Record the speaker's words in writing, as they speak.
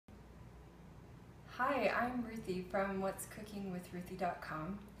Hi, I'm Ruthie from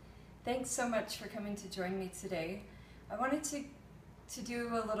whatscookingwithruthie.com. Thanks so much for coming to join me today. I wanted to do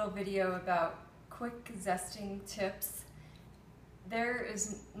a little video about quick zesting tips. There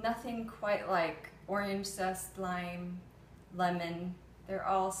is nothing quite like orange zest, lime, lemon. They're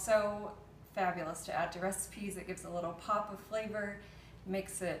all so fabulous to add to recipes. It gives a little pop of flavor,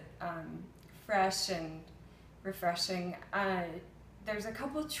 makes it fresh and refreshing. There's a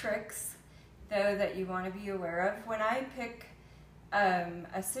couple tricks though that you want to be aware of. When I pick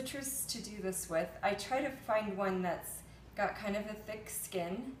a citrus to do this with, I try to find one that's got kind of a thick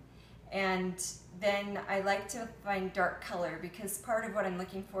skin, and then I like to find dark color because part of what I'm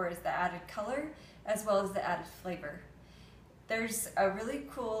looking for is the added color as well as the added flavor. There's a really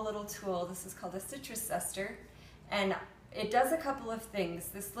cool little tool. This is called a citrus zester, and it does a couple of things.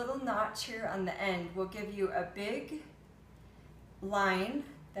 This little notch here on the end will give you a big line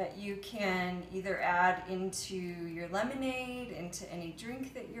that you can either add into your lemonade, into any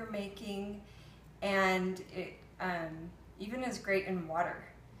drink that you're making, and it even is great in water.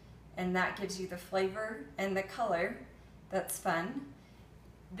 And that gives you the flavor and the color. That's fun.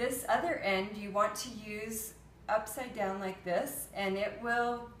 This other end you want to use upside down like this, and it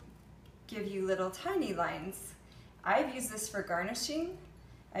will give you little tiny lines. I've used this for garnishing.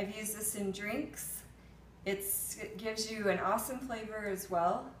 I've used this in drinks. It gives you an awesome flavor as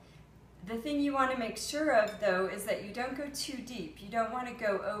well. The thing you want to make sure of though is that you don't go too deep. You don't want to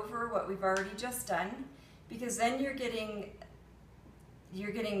go over what we've already just done, because then you're getting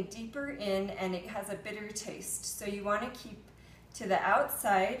deeper in and it has a bitter taste. So you want to keep to the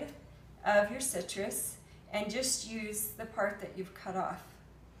outside of your citrus and just use the part that you've cut off.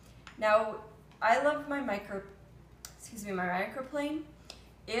 Now, I love my microplane.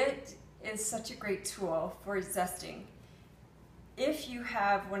 It is such a great tool for zesting. If you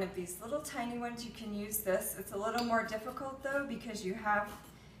have one of these little tiny ones, you can use this. It's a little more difficult though because you have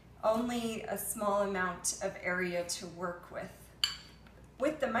only a small amount of area to work with.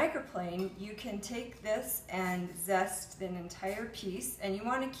 With the microplane, you can take this and zest an entire piece, and you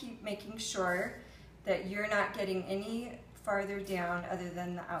want to keep making sure that you're not getting any farther down other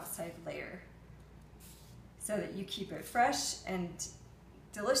than the outside layer, so that you keep it fresh and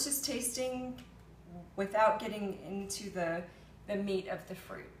delicious tasting without getting into the meat of the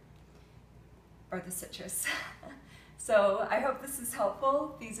fruit or the citrus. So I hope this is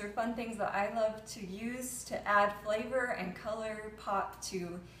helpful. These are fun things that I love to use to add flavor and color pop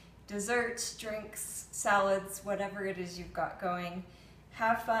to desserts, drinks, salads, whatever it is you've got going.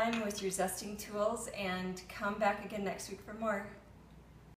 Have fun with your zesting tools and come back again next week for more.